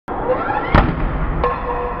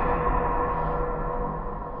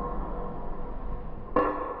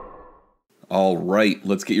All right,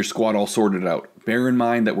 let's get your squat all sorted out. Bear in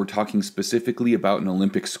mind that we're talking specifically about an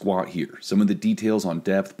Olympic squat here. Some of the details on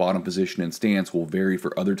depth, bottom position, and stance will vary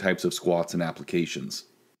for other types of squats and applications.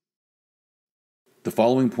 The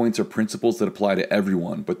following points are principles that apply to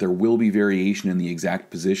everyone, but there will be variation in the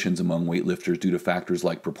exact positions among weightlifters due to factors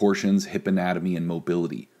like proportions, hip anatomy, and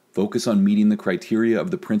mobility. Focus on meeting the criteria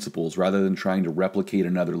of the principles rather than trying to replicate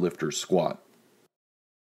another lifter's squat.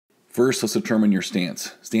 First, let's determine your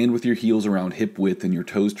stance. Stand with your heels around hip width and your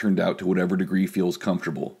toes turned out to whatever degree feels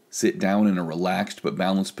comfortable. Sit down in a relaxed but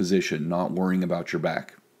balanced position, not worrying about your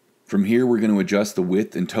back. From here, we're going to adjust the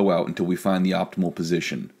width and toe out until we find the optimal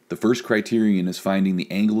position. The first criterion is finding the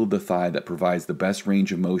angle of the thigh that provides the best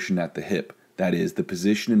range of motion at the hip. That is, the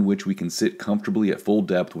position in which we can sit comfortably at full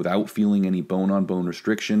depth without feeling any bone-on-bone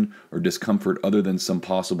restriction or discomfort other than some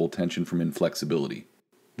possible tension from inflexibility.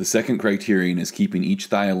 The second criterion is keeping each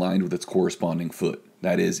thigh aligned with its corresponding foot.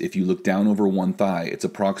 That is, if you look down over one thigh, it's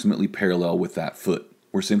approximately parallel with that foot.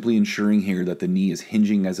 We're simply ensuring here that the knee is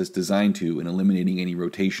hinging as it's designed to and eliminating any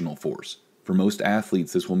rotational force. For most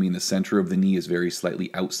athletes, this will mean the center of the knee is very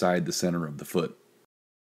slightly outside the center of the foot.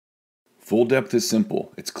 Full depth is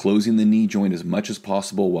simple. It's closing the knee joint as much as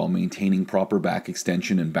possible while maintaining proper back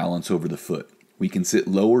extension and balance over the foot. We can sit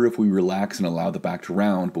lower if we relax and allow the back to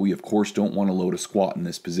round, but we of course don't want to load a squat in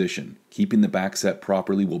this position. Keeping the back set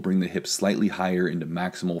properly will bring the hips slightly higher into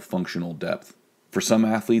maximal functional depth. For some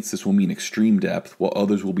athletes, this will mean extreme depth, while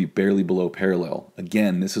others will be barely below parallel.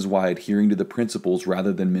 Again, this is why adhering to the principles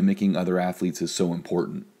rather than mimicking other athletes is so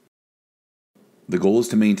important. The goal is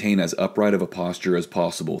to maintain as upright of a posture as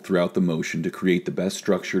possible throughout the motion to create the best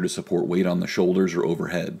structure to support weight on the shoulders or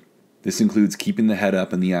overhead. This includes keeping the head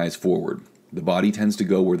up and the eyes forward. The body tends to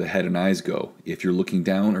go where the head and eyes go. If you're looking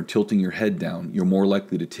down or tilting your head down, you're more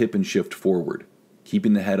likely to tip and shift forward.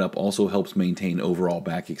 Keeping the head up also helps maintain overall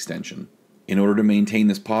back extension. In order to maintain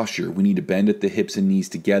this posture, we need to bend at the hips and knees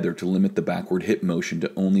together to limit the backward hip motion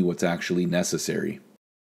to only what's actually necessary.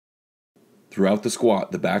 Throughout the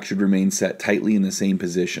squat, the back should remain set tightly in the same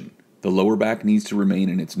position. The lower back needs to remain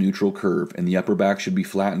in its neutral curve, and the upper back should be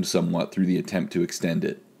flattened somewhat through the attempt to extend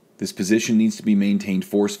it. This position needs to be maintained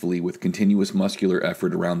forcefully with continuous muscular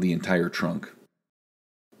effort around the entire trunk.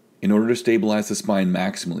 In order to stabilize the spine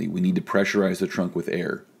maximally, we need to pressurize the trunk with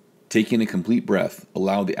air. Taking a complete breath,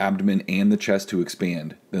 allow the abdomen and the chest to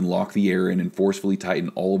expand, then lock the air in and forcefully tighten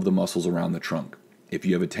all of the muscles around the trunk. If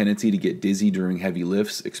you have a tendency to get dizzy during heavy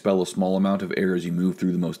lifts, expel a small amount of air as you move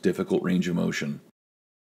through the most difficult range of motion.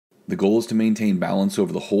 The goal is to maintain balance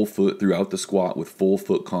over the whole foot throughout the squat with full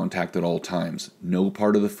foot contact at all times. No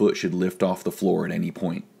part of the foot should lift off the floor at any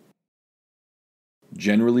point.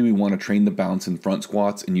 Generally, we want to train the bounce in front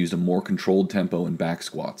squats and use a more controlled tempo in back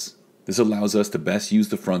squats. This allows us to best use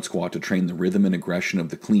the front squat to train the rhythm and aggression of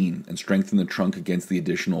the clean and strengthen the trunk against the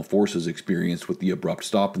additional forces experienced with the abrupt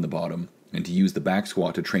stop in the bottom, and to use the back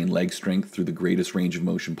squat to train leg strength through the greatest range of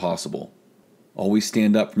motion possible. Always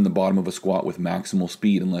stand up from the bottom of a squat with maximal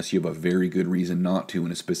speed unless you have a very good reason not to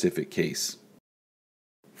in a specific case.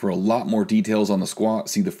 For a lot more details on the squat,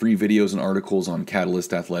 see the free videos and articles on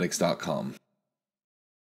catalystathletics.com.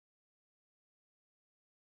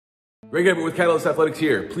 Greg Everett with Catalyst Athletics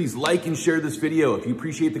here. Please like and share this video. If you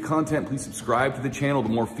appreciate the content, please subscribe to the channel. The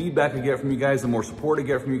more feedback I get from you guys, the more support I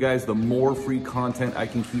get from you guys, the more free content I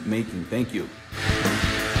can keep making. Thank you.